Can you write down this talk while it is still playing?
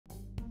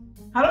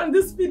Hello, in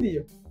this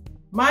video,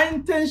 my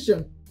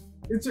intention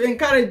is to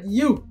encourage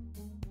you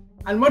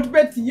and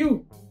motivate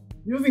you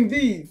using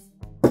these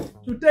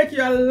to take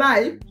your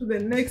life to the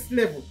next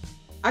level,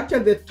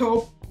 actually the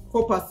top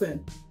 4%.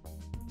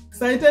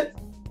 Excited?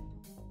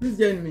 Please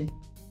join me.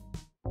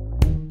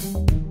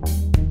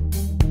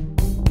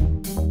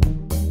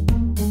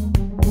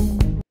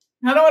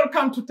 Hello,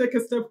 welcome to Take a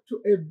Step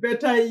to a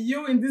Better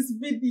You. In this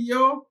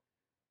video,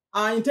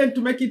 I intend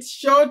to make it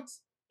short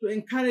to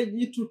encourage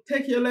you to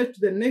take your life to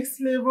the next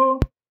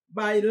level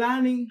by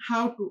learning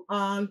how to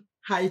earn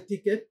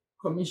high-ticket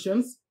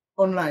commissions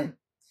online.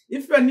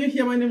 If you are new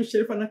here, my name is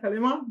Sherifa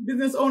Nakalema,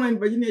 business owner in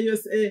Virginia,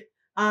 USA.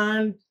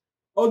 And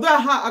although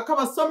I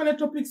cover so many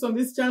topics on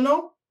this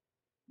channel,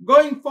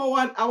 going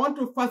forward, I want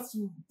to first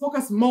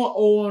focus more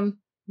on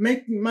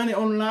making money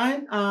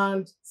online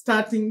and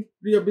starting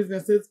real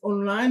businesses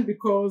online,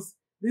 because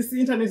this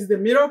internet is a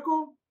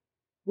miracle.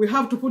 We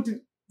have to put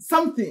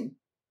something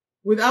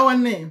with our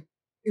name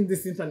in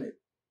this internet.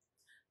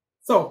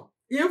 So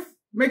if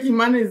making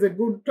money is a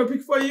good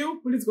topic for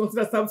you, please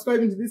consider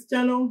subscribing to this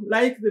channel,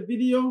 like the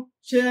video,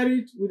 share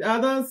it with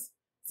others.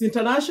 It's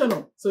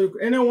international, so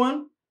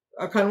anyone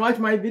can watch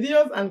my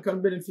videos and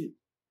can benefit.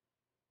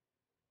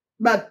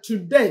 But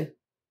today,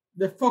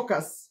 the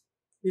focus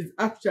is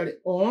actually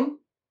on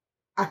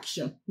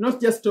action,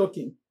 not just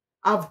talking.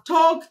 I've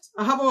talked,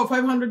 I have over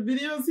 500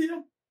 videos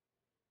here.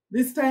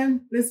 This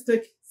time, let's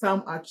take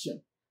some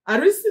action. I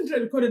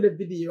recently recorded a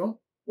video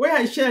where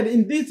I shared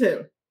in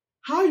detail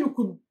how you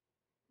could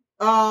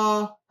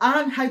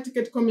earn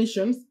high-ticket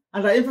commissions,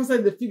 and I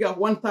emphasized the figure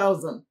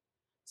 1,000.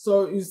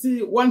 So you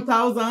see,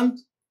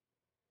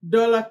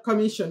 $1,000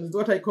 commission is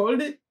what I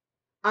called it,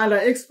 and I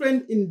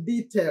explained in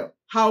detail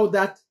how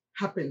that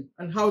happened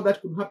and how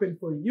that could happen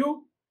for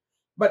you.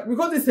 But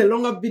because it's a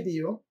longer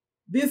video,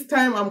 this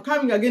time I'm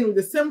coming again with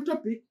the same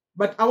topic,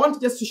 but I want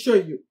just to show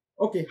you,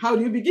 okay, how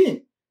do you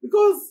begin?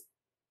 Because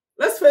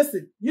let's face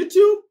it,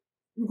 YouTube,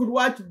 you could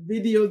watch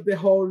videos the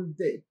whole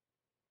day.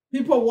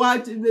 People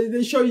watch,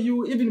 they show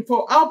you, even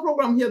for our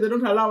program here, they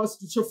don't allow us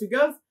to show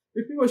figures.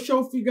 If people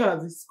show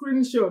figures,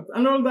 screenshots,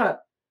 and all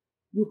that,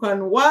 you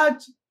can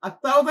watch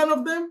 1,000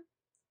 of them,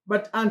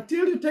 but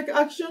until you take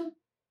action,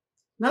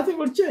 nothing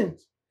will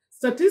change.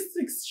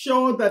 Statistics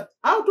show that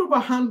out of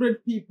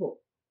 100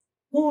 people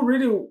who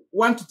really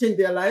want to change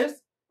their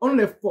lives,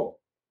 only four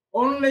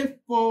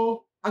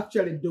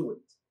actually do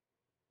it.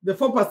 The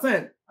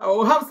 4%. I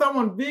will have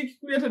someone big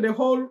created a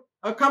whole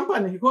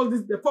company. He calls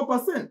this the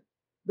 4%,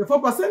 the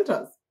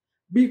 4%ers.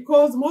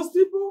 Because most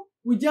people,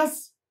 we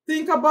just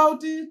think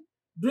about it,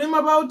 dream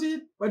about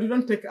it, but we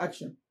don't take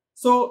action.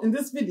 So in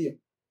this video,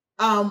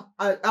 I'm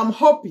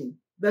hoping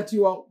that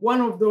you are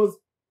one of those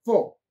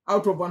 4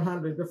 out of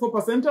 100, the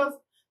 4%ers,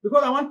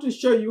 because I want to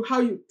show you how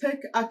you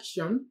take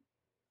action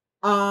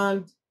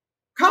and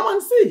come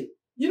and see.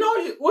 You know,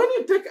 when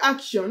you take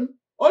action,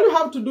 all you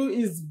have to do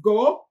is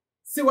go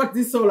see what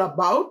this is all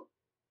about.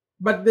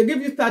 But they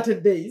give you 30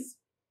 days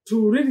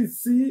to really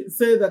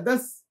say that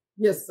that's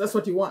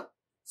what you want.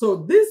 So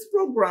this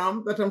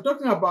program that I'm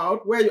talking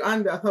about, where you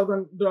earn the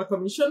 $1,000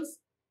 commissions,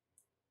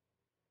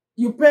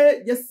 you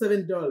pay just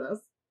 $7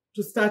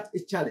 to start a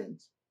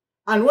challenge.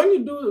 And when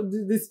you do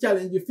this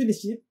challenge, you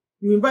finish it,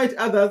 you invite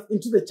others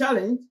into the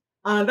challenge,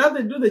 and as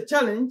they do the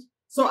challenge,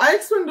 so I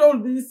explained all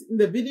this in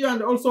the video,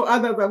 and also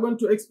others are going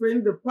to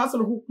explain. The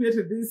person who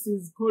created this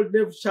is called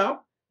Dave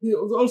Sharp. He is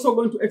also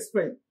going to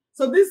explain.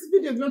 So this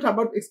video is not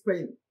about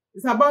explaining.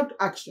 It's about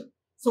action.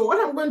 So what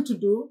I'm going to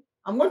do,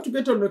 I'm going to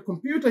get on the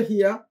computer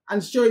here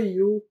and show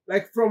you,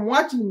 like from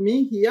watching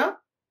me here,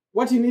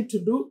 what you need to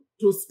do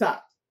to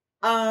start.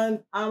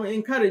 And I'm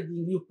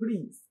encouraging you,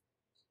 please,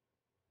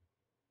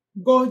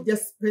 go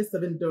just pay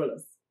 $7.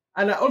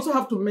 And I also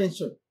have to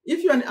mention,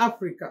 if you're in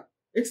Africa,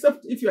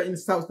 except if you're in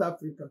South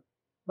Africa,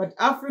 but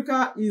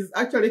Africa is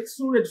actually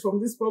excluded from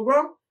this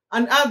program,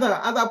 and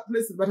other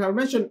places, but I'll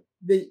mention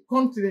the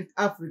continent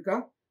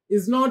Africa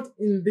is not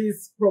in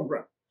this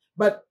program.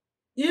 But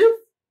if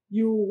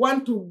you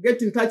want to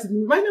get in touch with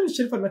me, my name is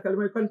Sherifa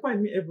Nakalema. You can find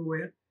me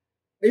everywhere,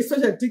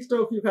 especially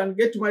TikTok. You can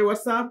get to my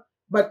WhatsApp.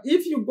 But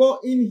if you go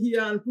in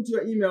here and put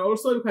your email,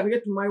 also you can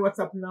get to my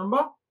WhatsApp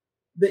number,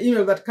 the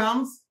email that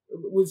comes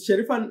with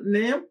Sherifa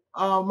name,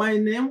 my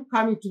name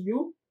coming to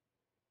you.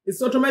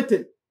 It's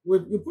automated.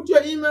 You put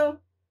your email,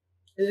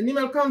 and an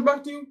email comes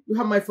back to you, you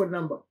have my phone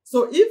number.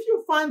 So if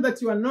you find that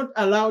you are not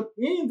allowed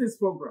in this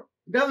program,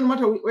 it doesn't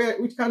matter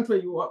which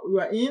country you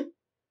are in,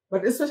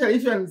 but especially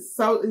if you're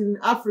in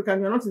Africa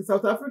and you're not in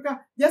South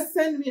Africa, just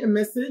send me a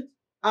message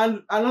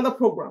and another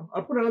program.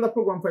 I'll put another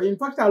program for you. In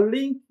fact, I'll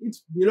link it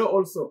below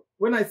also.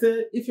 When I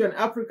say, if you're in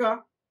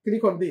Africa,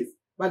 click on this.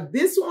 But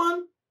this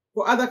one,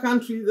 for other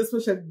countries,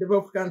 especially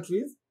developed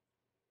countries,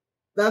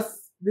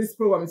 this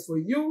program is for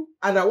you.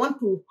 And I want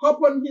to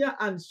hop on here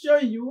and show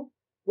you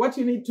what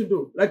you need to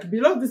do. Like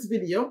below this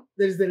video,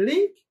 there is a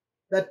link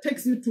that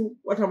takes you to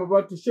what I'm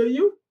about to show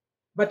you.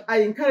 But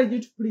I encourage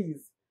you to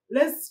please,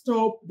 let's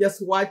stop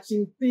just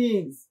watching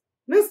things.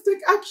 Let's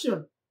take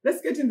action.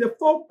 Let's get in the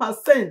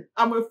 4%.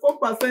 I'm a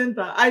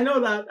 4%er. I know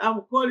that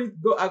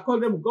I call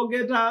them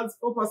go-getters,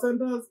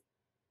 4%ers.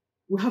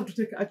 We have to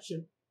take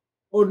action,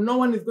 or no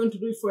one is going to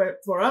do it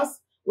for us.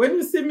 When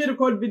you see me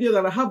record videos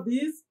that I have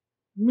these,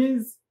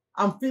 means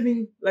I'm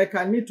feeling like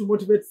I need to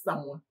motivate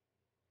someone.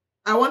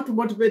 I want to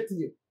motivate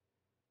you.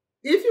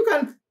 If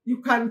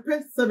you can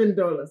pay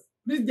 $7.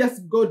 Please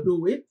just go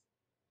do it.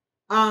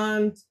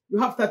 And you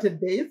have 30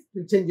 days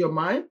to change your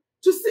mind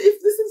to see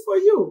if this is for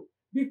you.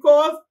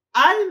 Because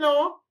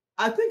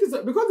I think it's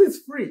because it's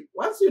free.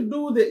 Once you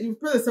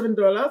pay the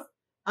 $7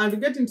 and you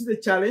get into the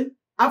challenge,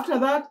 after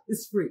that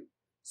it's free.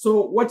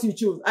 So what you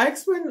choose. I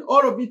explained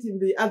all of it in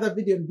the other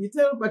video in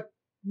detail, but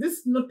this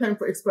is not time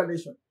for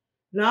explanation.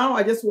 Now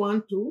I just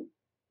want to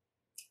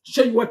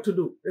show you what to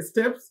do, the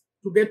steps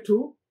to get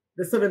to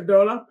the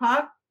 $7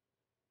 part.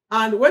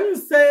 And when you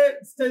say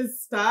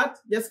start,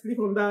 just click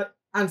on that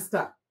and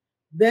start.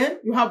 Then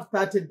you have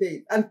 30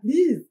 days. And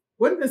please,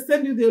 when they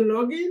send you the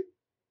login,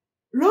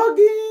 log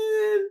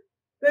in.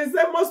 They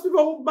say most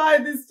people who buy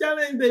this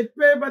challenge, they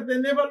pay, but they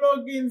never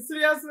log in.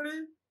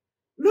 Seriously?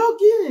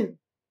 Log in.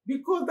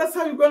 Because that's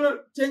how you're going to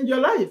change your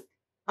life.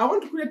 I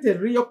want to create a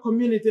real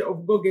community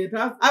of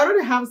go-getters. I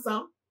already have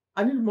some.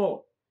 I need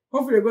more.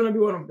 Hopefully, you're going to be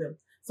one of them.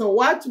 So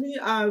watch me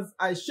as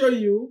I show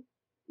you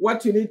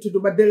what you need to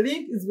do. But the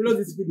link is below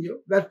this video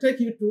that will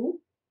take you to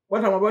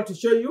what I'm about to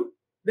show you.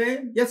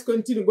 Then just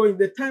continue going.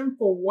 The time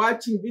for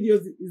watching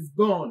videos is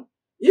gone.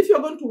 If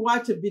you're going to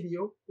watch a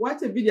video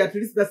at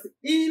least that's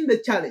in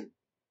the challenge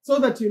so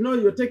that you know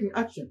you're taking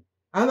action.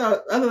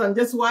 Other than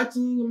just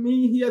watching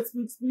me here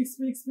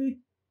speak.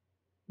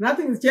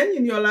 Nothing is changing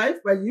in your life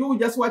by you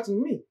just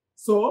watching me.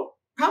 So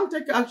come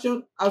take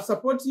action. I'll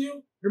support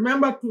you.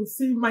 Remember to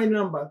see my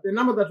number, the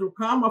number that will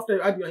come after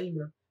you add your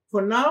email.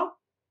 For now,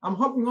 I'm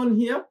hopping on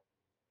here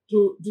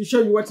to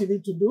show you what you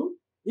need to do.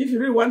 If you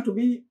really want to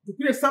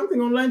create something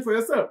online for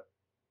yourself,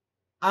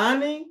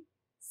 earning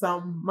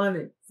some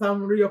money,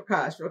 some real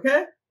cash,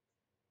 okay?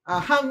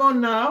 Hang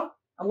on now.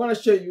 I'm going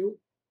to show you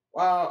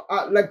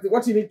like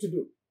what you need to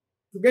do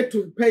to get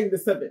to paying the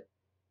 7.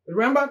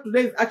 Remember,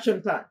 today is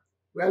action time.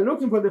 We are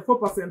looking for the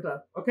 4%,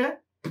 okay?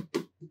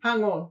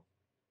 Hang on.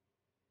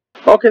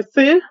 Okay,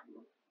 see,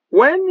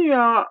 when you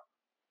are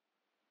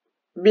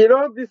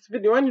below this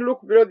video, when you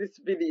look below this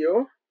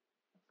video,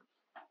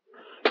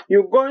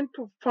 you're going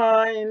to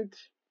find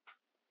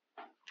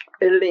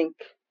a link.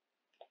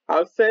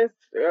 I'll say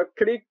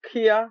click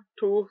here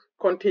to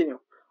continue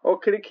or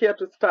click here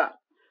to start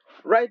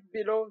right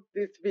below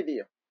this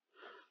video.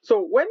 So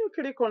when you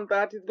click on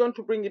that, it's going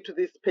to bring you to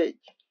this page.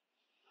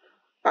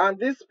 And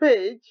this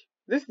page,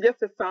 this is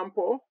just a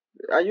sample.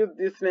 I use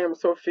this name,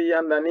 Sophie,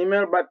 and an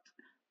email, but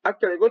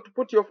actually you're going to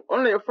put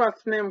only your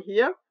first name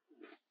here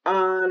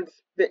and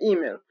the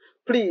email.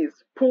 Please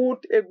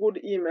put a good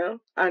email,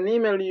 an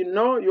email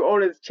you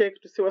always check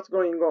to see what's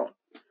going on.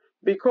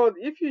 Because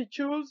if you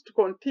choose to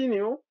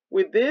continue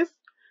with this,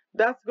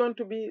 that's going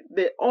to be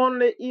the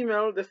only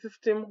email the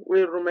system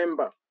will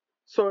remember.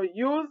 So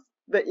use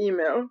the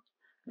email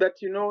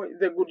that you know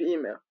is a good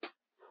email.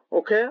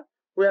 Okay?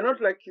 We are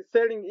not like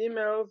selling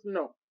emails,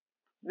 no.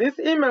 This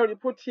email you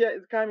put here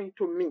is coming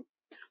to me.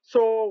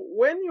 So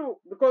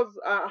because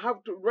I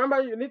have to,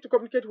 remember you need to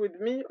communicate with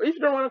me. If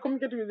you don't want to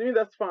communicate with me,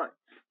 that's fine.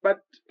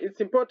 But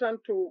it's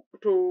important to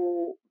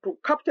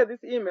capture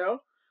this email.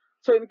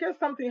 So in case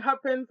something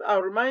happens,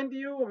 I'll remind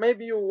you,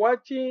 maybe you're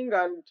watching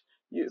and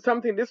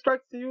something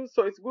distracts you.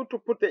 So it's good to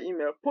put the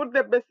email. Put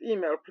the best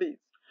email, please.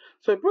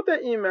 So you put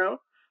the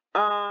email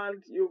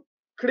and you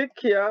click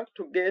here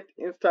to get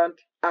instant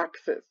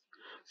access.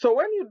 So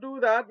when you do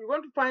that, you're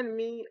going to find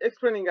me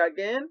explaining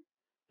again.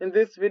 In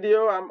this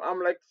video,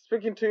 I'm like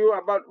speaking to you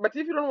about, but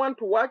if you don't want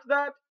to watch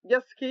that,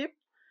 just skip.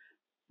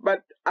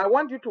 But I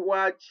want you to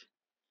watch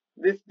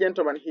this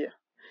gentleman here.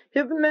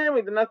 His name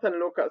is Nathan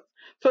Lucas.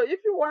 So if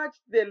you watch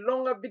the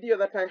longer video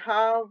that I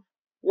have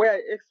where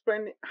I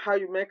explain how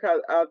you make a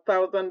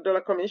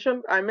 $1,000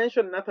 commission, I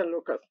mentioned Nathan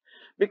Lucas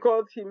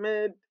because he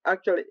made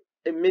actually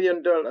 $1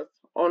 million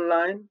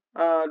online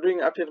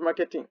doing affiliate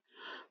marketing.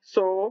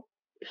 So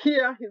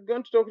here he's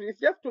going to talk to you.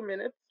 It's just 2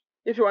 minutes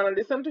if you want to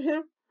listen to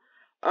him.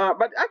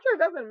 But actually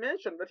doesn't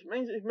mention that he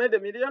made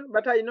 $1 million,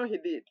 but I know he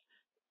did.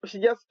 She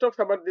just talks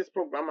about this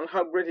program and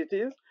how great it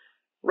is.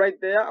 Right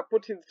there, I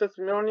put his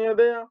testimonial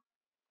there.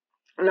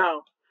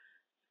 Now,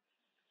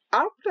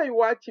 after you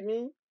watch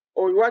me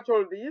or you watch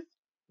all these,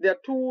 there are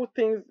 2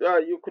 things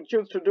you could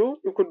choose to do.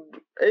 You could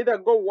either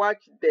go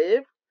watch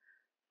Dave.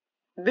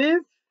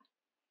 Dave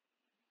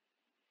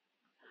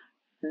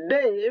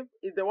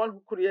is the one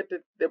who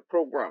created the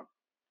program.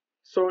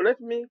 So let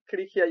me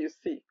click here, you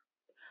see.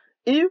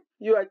 If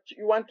you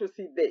want to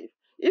see Dave.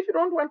 If you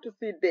don't want to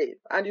see Dave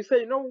and you say,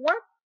 you know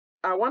what?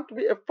 I want to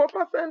be a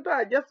 4%,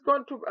 I'm just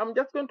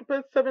going to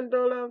pay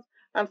 $7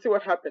 and see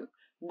what happens.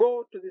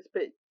 Go to this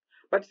page.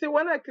 But see,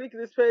 when I click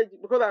this page,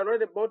 because I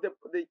already bought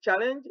the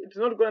challenge, it's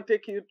not going to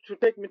take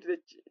me to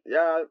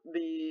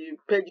the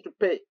page to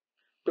pay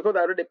because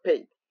I already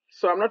paid.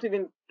 So I'm not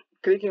even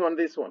clicking on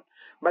this one.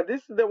 But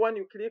this is the one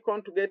you click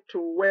on to get to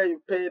where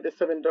you pay the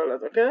 $7,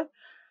 okay?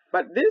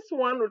 But this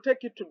one will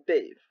take you to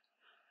Dave.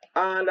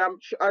 And I'm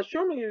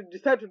assuming you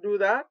decide to do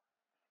that.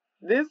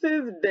 This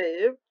is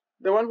Dave,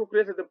 the one who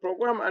created the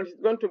program, and he's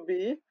going to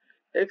be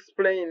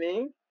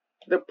explaining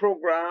the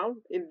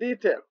program in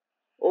detail.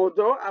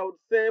 Although I would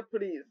say,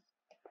 please,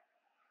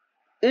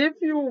 if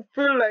you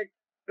feel like,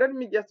 let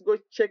me just go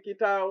check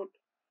it out,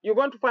 you're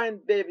going to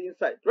find Dave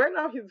inside. Right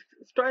now, he's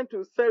trying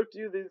to sell to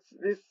you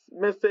this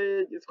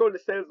message. It's called the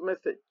sales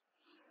message.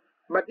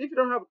 But if you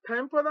don't have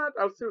time for that,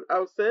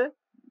 I'll say,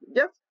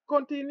 just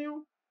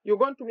continue. You're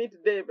going to meet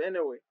Dave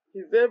anyway.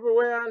 He's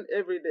everywhere and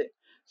every day.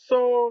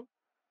 So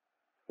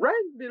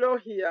right below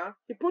here,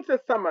 he puts a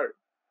summary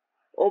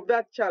of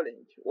that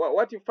challenge,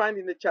 what you find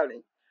in the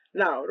challenge.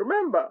 Now,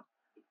 remember,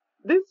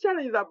 this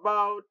challenge is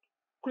about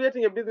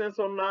creating a business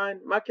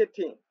online,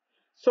 marketing.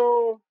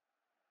 So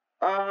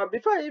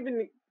before I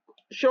even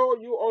show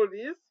you all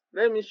this,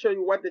 let me show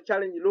you what the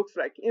challenge looks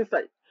like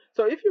inside.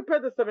 So if you pay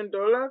the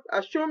 $7,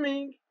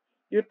 assuming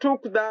you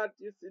took that,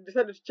 you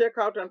decided to check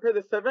out and pay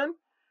the $7,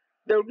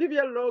 they'll give you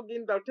a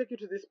login, they'll take you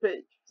to this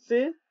page.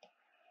 See?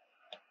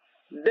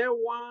 Day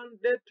 1,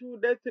 day 2,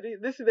 day 3,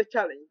 this is the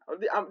challenge.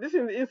 This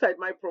is inside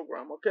my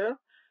program, okay?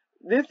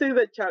 This is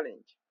the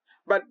challenge.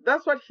 But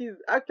that's what he's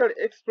actually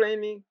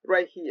explaining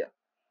right here.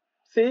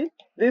 See?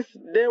 This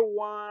day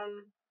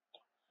 1,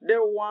 they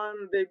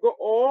go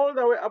all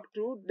the way up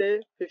to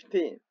day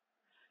 15.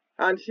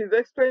 And he's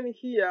explaining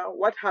here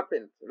what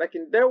happened. Like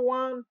in day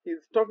 1,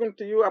 he's talking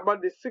to you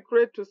about the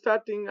secret to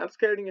starting and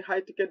scaling a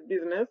high-ticket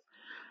business.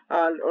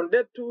 And on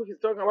day 2, he's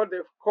talking about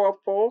the core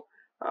 4.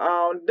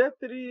 On day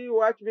 3,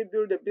 watch me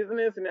build a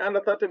business in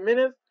under 30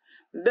 minutes.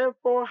 Day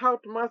 4, how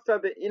to master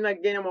the inner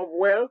game of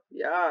wealth.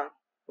 Yeah,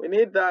 we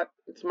need that.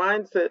 It's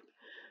mindset.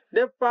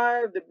 Day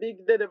 5, the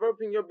big day,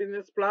 developing your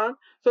business plan.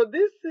 So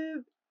this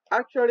is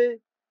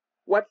actually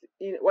what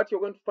you're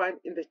going to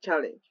find in the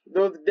challenge.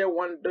 Those day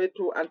 1, day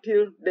 2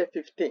 until day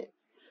 15.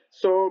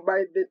 So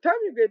by the time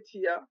you get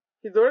here,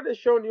 he's already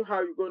shown you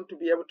how you're going to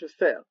be able to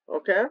sell.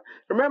 Okay?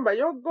 Remember,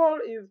 your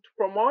goal is to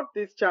promote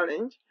this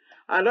challenge.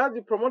 And as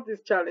you promote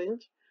this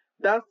challenge,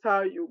 that's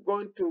how you're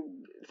going to,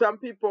 some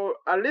people,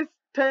 at least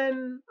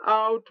 10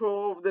 out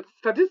of the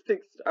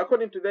statistics,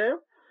 according to them,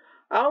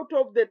 out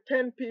of the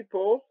 10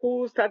 people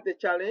who start the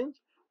challenge,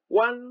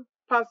 one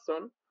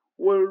person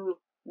will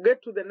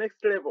get to the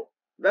next level.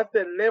 That's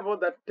the level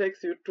that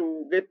takes you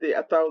to get the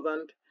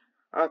 $1,000.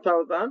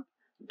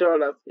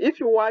 If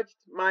you watched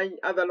my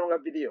other longer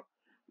video,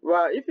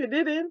 well, if you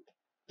didn't,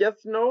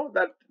 just know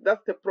that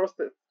that's the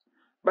process.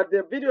 But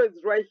the video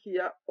is right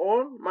here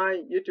on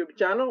my YouTube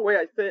channel where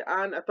I say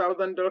earn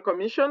 $1,000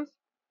 commissions.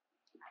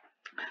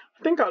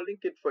 I think I'll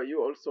link it for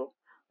you also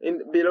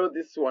in below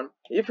this one.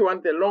 If you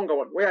want the longer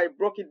one, where I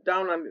broke it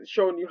down and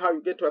shown you how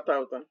you get to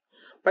 1,000.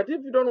 But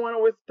if you don't want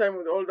to waste time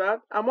with all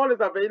that, I'm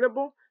always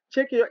available.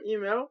 Check your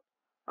email.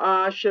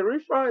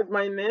 Sherifa is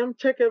my name.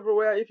 Check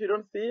everywhere if you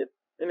don't see it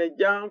in a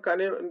junk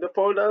and in the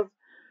folders.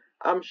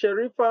 I'm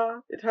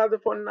Sherifa. It has a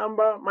phone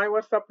number, my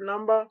WhatsApp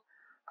number.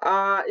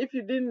 If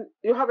you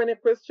have any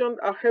questions,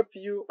 I'll help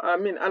you.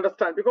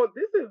 Understand, because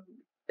this is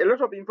a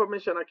lot of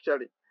information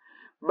actually.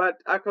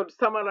 But I could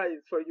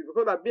summarize for you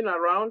because I've been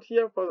around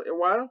here for a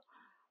while.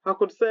 I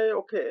could say,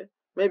 okay,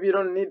 maybe you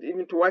don't need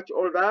even to watch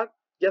all that.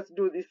 Just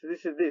do this,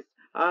 this, and this,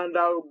 and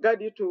I'll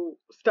guide you to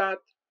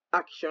start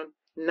action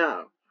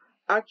now.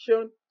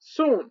 Action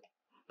soon,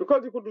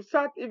 because you could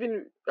start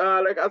even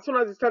like as soon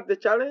as you start the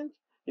challenge,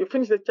 you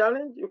finish the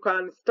challenge, you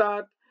can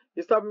start.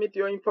 You submit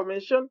your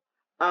information,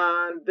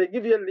 and they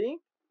give you a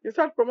link. You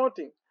start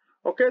promoting.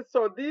 Okay,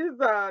 so these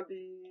are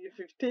the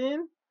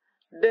 15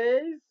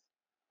 days.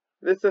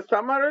 This is a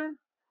summary.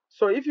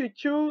 So if you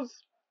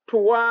choose to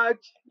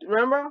watch,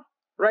 remember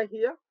right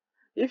here,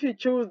 if you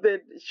choose the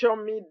show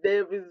me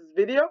David's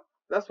video,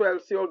 that's where I'll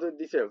see all the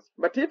details.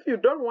 But if you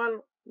don't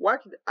want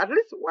watch, at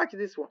least watch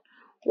this one.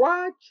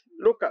 Watch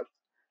Lucas.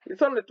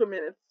 It's only 2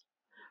 minutes.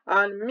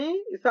 And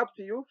me, it's up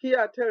to you. Here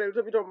I tell a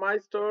little bit of my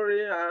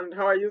story and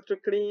how I used to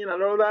clean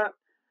and all that.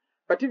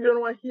 But if you don't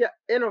want to hear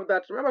any of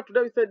that, remember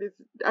today we said it's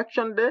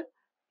action day,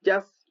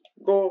 just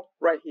go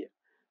right here.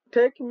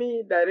 Take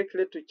me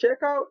directly to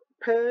checkout,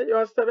 pay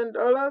your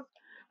 $7,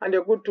 and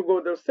you're good to go.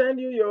 They'll send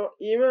you your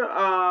email,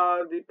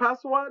 the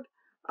password,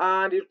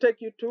 and it'll take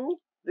you to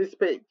this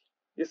page.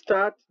 You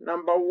start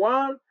number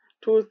 1,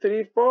 2,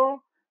 3, 4.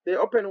 They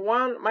open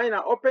one. Mine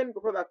are open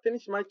because I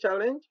finished my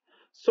challenge.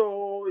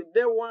 So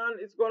day 1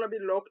 is gonna be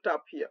locked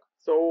up here.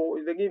 So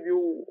they give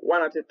you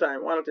one at a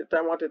time, one at a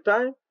time, one at a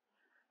time.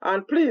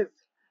 And please,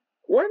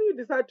 when you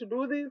decide to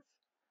do this,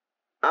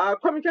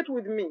 communicate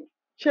with me.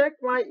 Check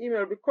my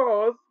email,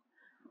 because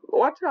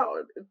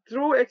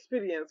through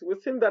experience,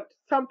 we've seen that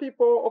some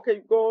people,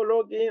 okay, go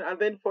log in and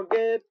then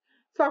forget.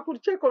 So I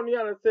could check on you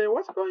and say,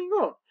 what's going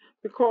on?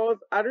 Because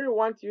I really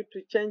want you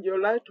to change your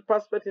life, to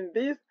participate in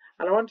this,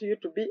 and I want you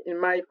to be in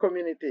my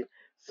community.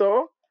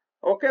 So,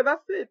 okay,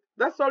 that's it.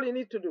 That's all you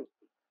need to do.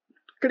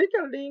 Click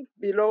a link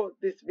below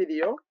this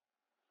video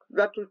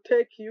that will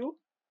take you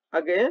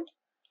again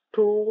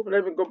to,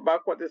 let me go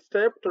backward a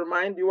step to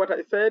remind you what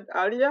I said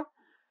earlier.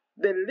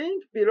 the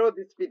link below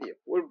this video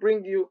will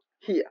bring you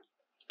here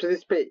to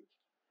this page.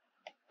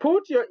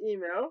 Put your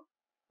email,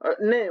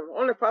 name,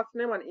 only first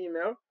name and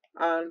email,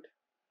 and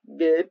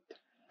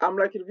I'm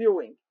like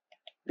reviewing.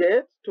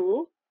 Get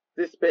to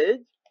this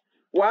page.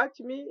 Watch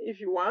me if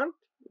you want.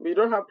 You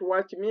don't have to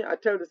watch me. I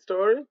tell the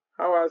story,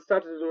 how I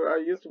started.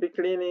 I used to be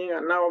cleaning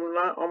and now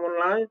I'm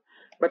online.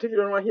 But if you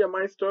don't want to hear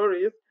my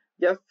stories,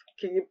 just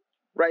keep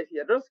right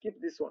here. Don't skip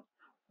this one.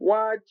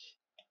 Watch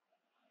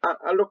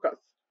Lucas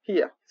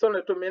here. It's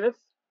only 2 minutes.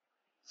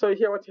 So you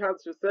hear what he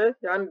has to say.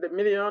 He earned $1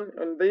 million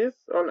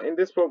in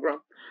this program.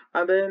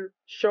 And then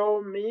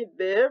show me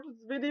Dave's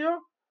video.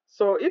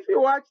 So if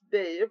you watch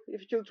Dave,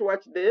 if you choose to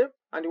watch Dave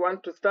and you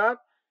want to start,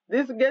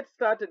 this get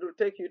started will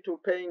take you to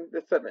paying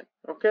the 7.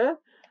 Okay?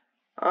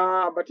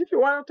 But if you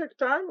want to take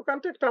time, you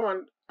can take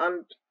time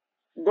and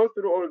go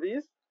through all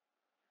this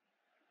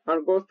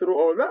and go through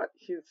all that.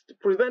 He's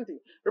presenting.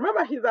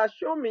 Remember, he's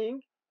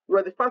assuming you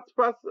are the first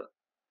person.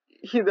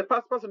 He's the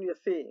first person you're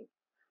seeing.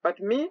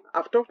 But me,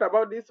 I've talked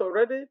about this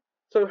already,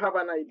 so you have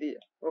an idea.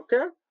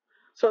 Okay?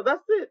 So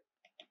that's it.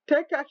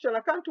 Take action.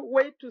 I can't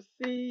wait to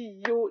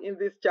see you in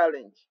this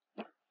challenge.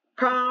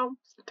 Come,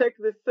 take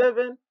the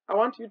 7. I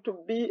want you to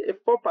be a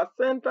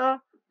 4%er.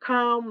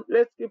 Come,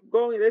 let's keep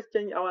going. Let's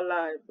change our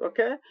lives.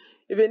 Okay?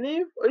 Even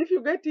if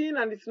you get in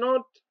and it's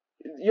not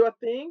your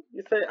thing,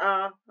 you say,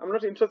 I'm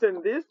not interested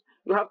in this,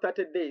 you have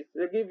 30 days.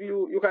 They give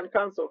you can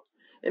cancel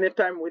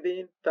anytime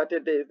within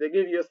 30 days. They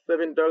give you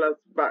 $7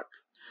 back.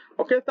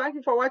 Okay, thank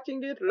you for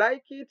watching it.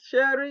 Like it,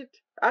 share it,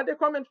 add a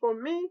comment for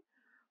me.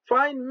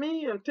 Find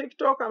me on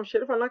TikTok. I'm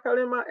Sherifa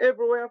Nakalema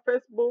everywhere,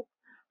 Facebook.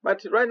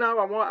 But right now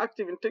I'm more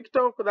active in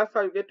TikTok. That's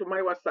how you get to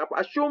my WhatsApp.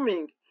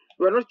 Assuming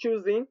you are not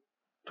choosing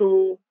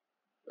to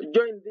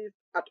join this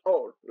at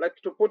all, like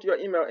to put your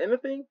email or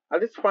anything, at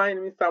least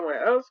find me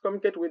somewhere else,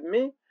 communicate with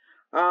me,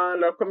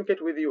 and I'll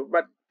communicate with you.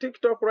 But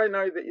TikTok right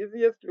now is the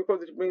easiest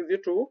because it brings you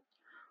to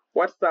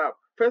WhatsApp.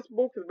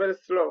 Facebook is very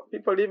slow.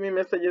 People leave me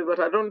messages, but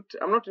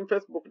I'm not in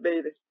Facebook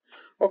daily.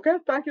 Okay,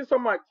 thank you so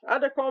much.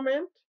 Add a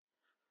comment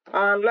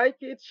and like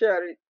it,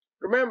 share it.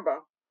 Remember,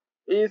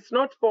 it's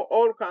not for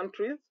all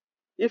countries.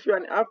 If you're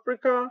in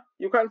Africa,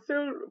 you can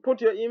still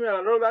put your email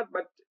and all that,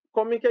 but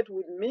communicate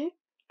with me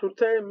to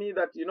tell me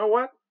that, you know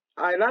what,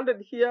 I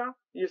landed here,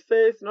 you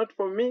say it's not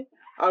for me,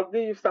 I'll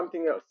give you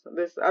something else.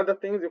 There's other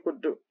things you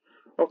could do.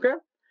 Okay?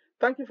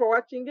 Thank you for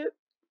watching it.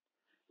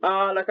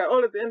 Like I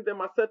always end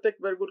them, I say, take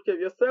very good care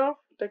of yourself,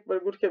 take very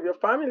good care of your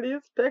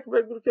families, take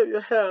very good care of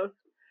your health.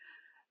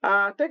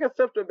 Take a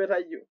step to a better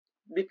you.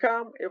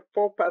 Become a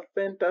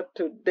 4%er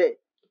today.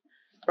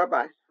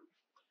 Bye-bye.